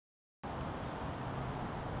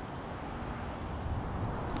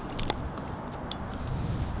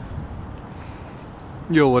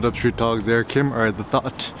Yo, what up, Street Dogs? There, Kim. Alright, the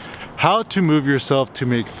thought. How to move yourself to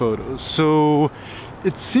make photos. So,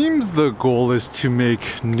 it seems the goal is to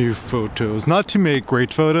make new photos, not to make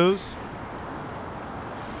great photos,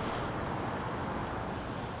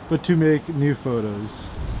 but to make new photos.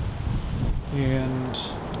 And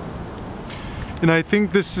I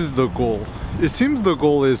think this is the goal. It seems the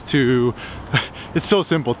goal is to, it's so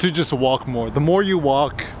simple, to just walk more. The more you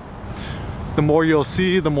walk, the more you'll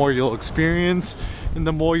see, the more you'll experience, and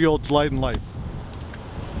the more you'll delight in life.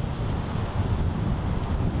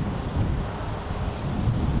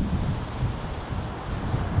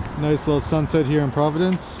 Nice little sunset here in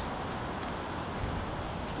Providence.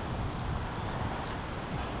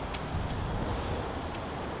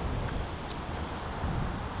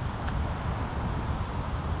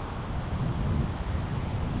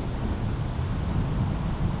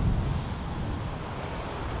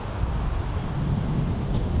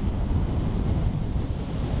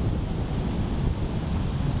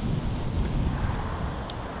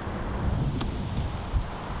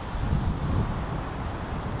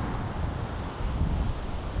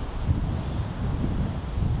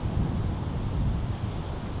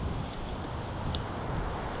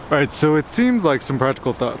 Alright, so it seems like some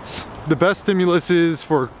practical thoughts. The best stimulus is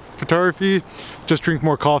for photography, just drink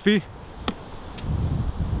more coffee.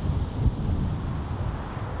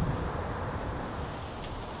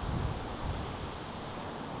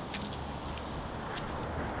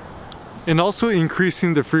 And also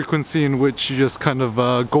increasing the frequency in which you just kind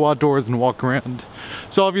of go outdoors and walk around.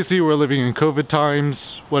 So obviously we're living in COVID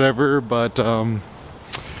times, whatever, but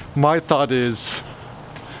my thought is,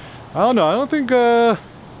 I don't know, I don't think,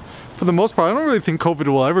 for the most part, I don't really think COVID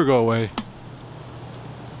will ever go away.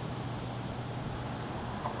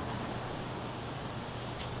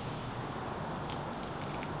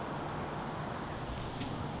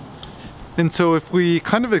 And so if we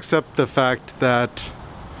kind of accept the fact that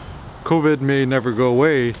COVID may never go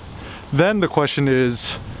away, then the question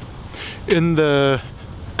is, in the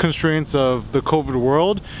constraints of the COVID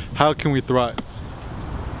world, how can we thrive?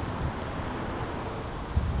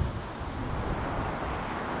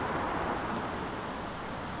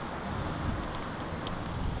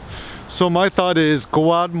 So my thought is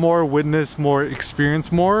go out more, witness more,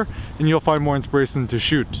 experience more, and you'll find more inspiration to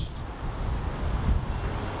shoot.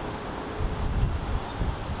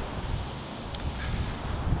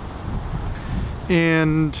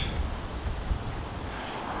 And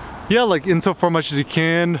yeah, like insofar much as you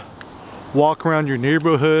can, walk around your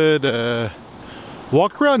neighborhood,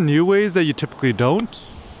 walk around new ways that you typically don't.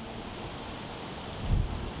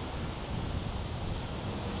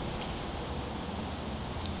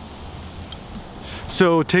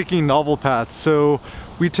 So taking novel paths. So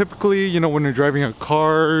we typically, you know, when we're driving our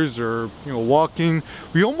cars or, you know, walking,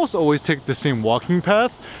 we almost always take the same walking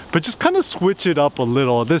path, but just kind of switch it up a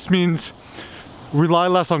little. This means rely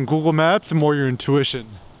less on Google Maps and more your intuition.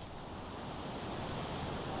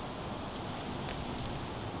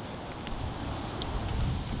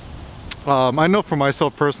 I know for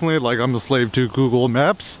myself personally, like I'm a slave to Google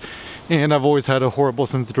Maps, and I've always had a horrible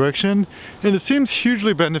sense of direction, and it seems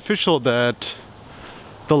hugely beneficial that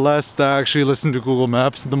the less that I actually listen to Google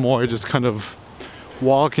Maps, the more I just kind of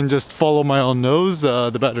walk and just follow my own nose,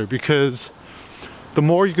 the better, because the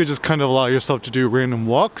more you could just kind of allow yourself to do random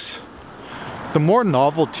walks, the more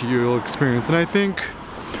novelty you'll experience. And I think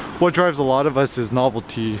what drives a lot of us is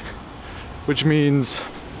novelty, which means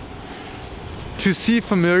to see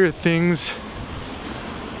familiar things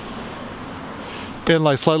in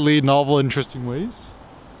like slightly novel, interesting ways.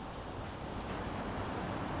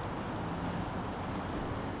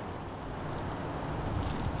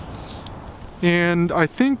 And I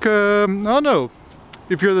think, I don't know,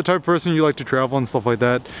 if you're the type of person you like to travel and stuff like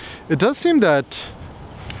that, it does seem that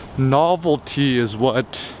novelty is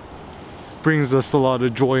what brings us a lot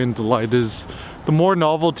of joy and delight. Is the more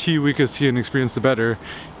novelty we can see and experience, the better.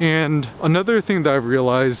 And another thing that I've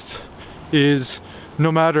realized is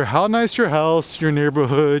no matter how nice your house, your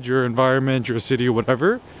neighborhood, your environment, your city,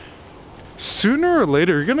 whatever, sooner or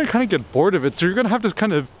later you're gonna kind of get bored of it. So you're gonna have to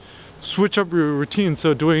kind of switch up your routine.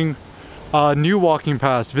 So doing new walking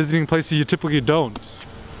paths, visiting places you typically don't.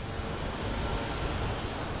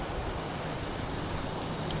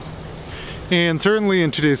 And certainly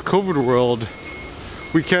in today's COVID world,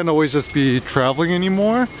 we can't always just be traveling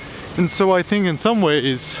anymore. And so I think in some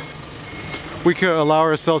ways, we can allow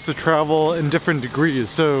ourselves to travel in different degrees.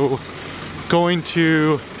 So going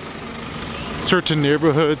to certain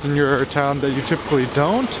neighborhoods in your town that you typically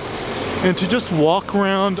don't, and to just walk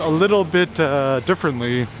around a little bit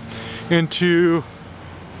differently, and to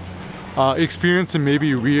experience and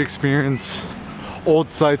maybe re-experience old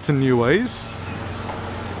sites in new ways.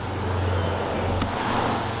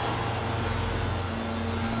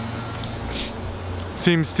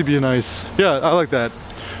 Seems to be nice. Yeah, I like that.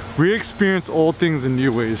 Re-experience old things in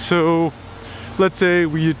new ways. So let's say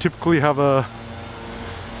we typically have a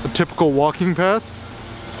typical walking path.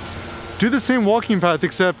 Do the same walking path,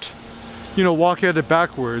 except, you know, walk at it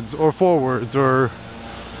backwards or forwards or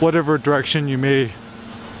whatever direction you may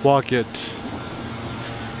walk it.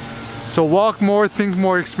 So walk more, think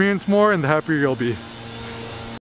more, experience more, and the happier you'll be.